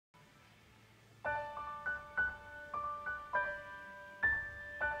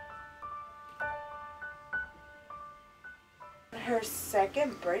her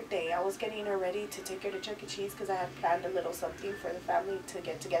second birthday. I was getting her ready to take her to Chuck E. Cheese because I had planned a little something for the family to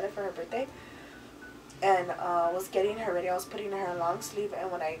get together for her birthday. And was getting her ready. I was putting her a long sleeve,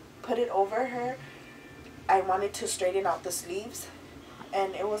 and when I put it over her, I wanted to straighten out the sleeves,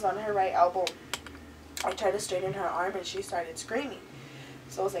 and it was on her right elbow. I tried to straighten her arm, and she started screaming.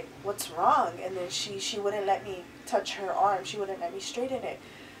 So I was like, what's wrong? And then she wouldn't let me touch her arm. She wouldn't let me straighten it.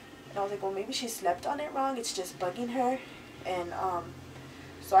 And I was like, well, maybe she slept on it wrong. It's just bugging her. And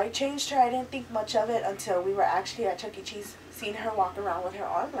so I changed her. I didn't think much of it until we were actually at Chuck E. Cheese, seeing her walk around with her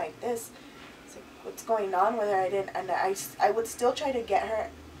arm like this. It's like, what's going on with her? And I would still try to get her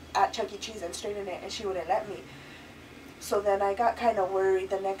at Chuck E. Cheese and straighten it, and she wouldn't let me. So then I got kind of worried.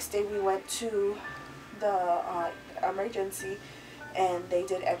 The next day we went to the emergency, and they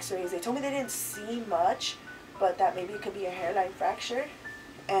did x-rays. They told me they didn't see much, but that maybe it could be a hairline fracture.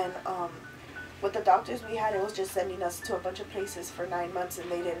 And with the doctors we had, it was just sending us to a bunch of places for 9 months,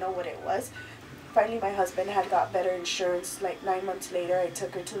 and they didn't know what it was. Finally, my husband had got better insurance. Like 9 months later, I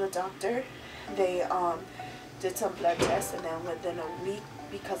took her to the doctor. They did some blood tests, and then within a week,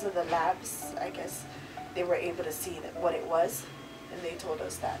 because of the labs, I guess, they were able to see what it was, and they told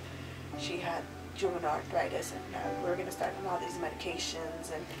us that she had juvenile arthritis, and we were going to start on all these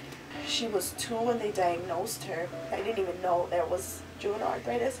medications. And she was 2 when they diagnosed her. I didn't even know there was juvenile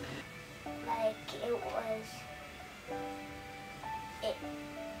arthritis. Like it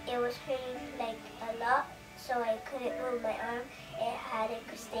was hurting like a lot, so I couldn't move my arm. It had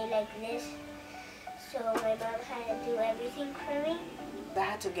to stay like this, so my mom had to do everything for me. I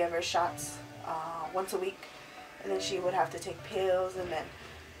had to give her shots once a week, and then she would have to take pills, and then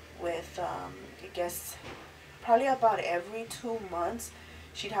with I guess probably about every 2 months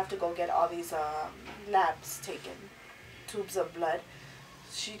she'd have to go get all these labs taken, tubes of blood.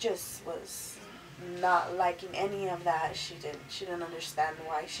 She just was not liking any of that. She didn't understand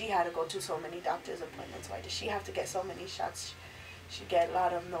why she had to go to so many doctor's appointments. Why did she have to get so many shots? She'd get a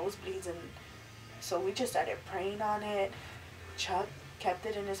lot of nosebleeds, and so we just started praying on it. Chuck kept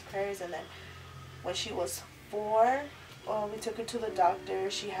it in his prayers, and then when she was 4, we took her to the doctor.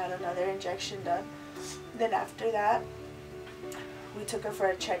 She had another injection done. Then after that, we took her for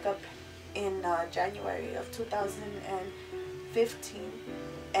a checkup in January of 2015,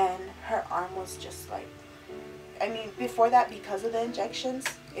 and her arm was just like, I mean, before that, because of the injections,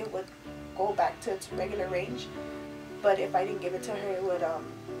 it would go back to its regular range, but if I didn't give it to her, it would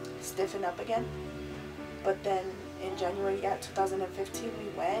stiffen up again. But then in January, 2015, we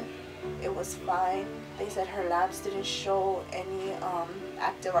went. It was fine. They said her labs didn't show any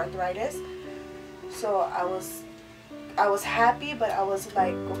active arthritis. So I was happy, but I was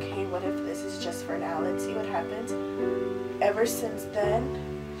like, okay, what if this is just for now? Let's see what happens. Ever since then,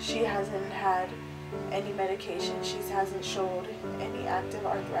 she hasn't had any medication. She hasn't showed any active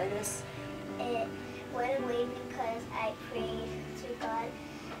arthritis. It went away because I prayed to God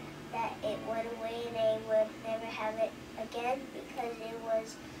that it went away and I would never have it again, because it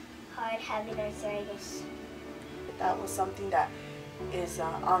was hard having arthritis. That was something that is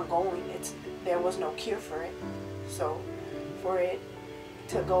ongoing. There was no cure for it. So for it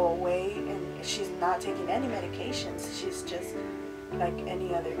to go away, and she's not taking any medications, she's just like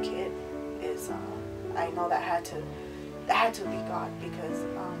any other kid, is I know that had to be God, because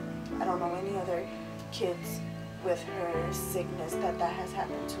I don't know any other kids with her sickness that has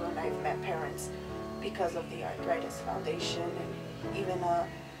happened to. And I've met parents because of the Arthritis Foundation, and even a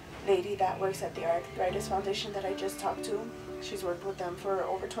lady that works at the Arthritis Foundation that I just talked to. She's worked with them for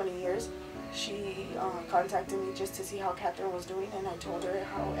over 20 years. She contacted me just to see how Kathrine was doing, and I told her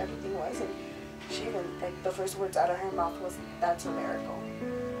how everything was, and she even, like, the first words out of her mouth was, "That's a miracle."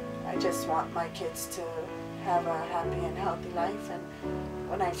 I just want my kids to have a happy and healthy life, and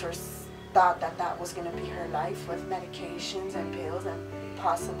when I first thought that that was going to be her life with medications and pills and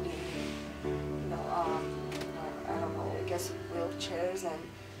possibly, I don't know, I guess wheelchairs and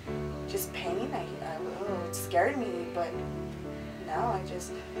just pain, it scared me. But now I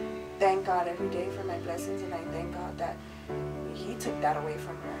just thank God every day for my blessings, and I thank God that He took that away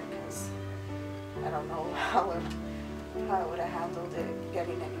from her, because I don't know how I would have handled it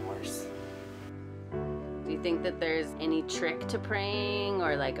getting any worse. Do you think that there's any trick to praying,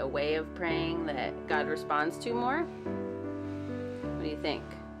 or like a way of praying that God responds to more? What do you think?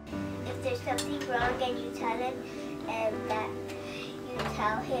 If there's something wrong and you tell Him, and that you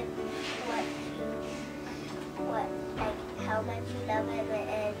tell Him how much you love Him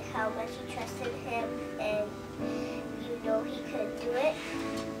and how much you trust in Him, and you know He could do it.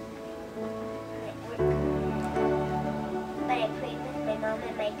 But I prayed with my mom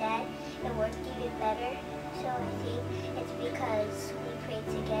and my dad, it worked even better. So I think it's because we pray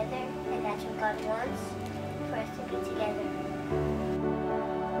together, and that's what God wants.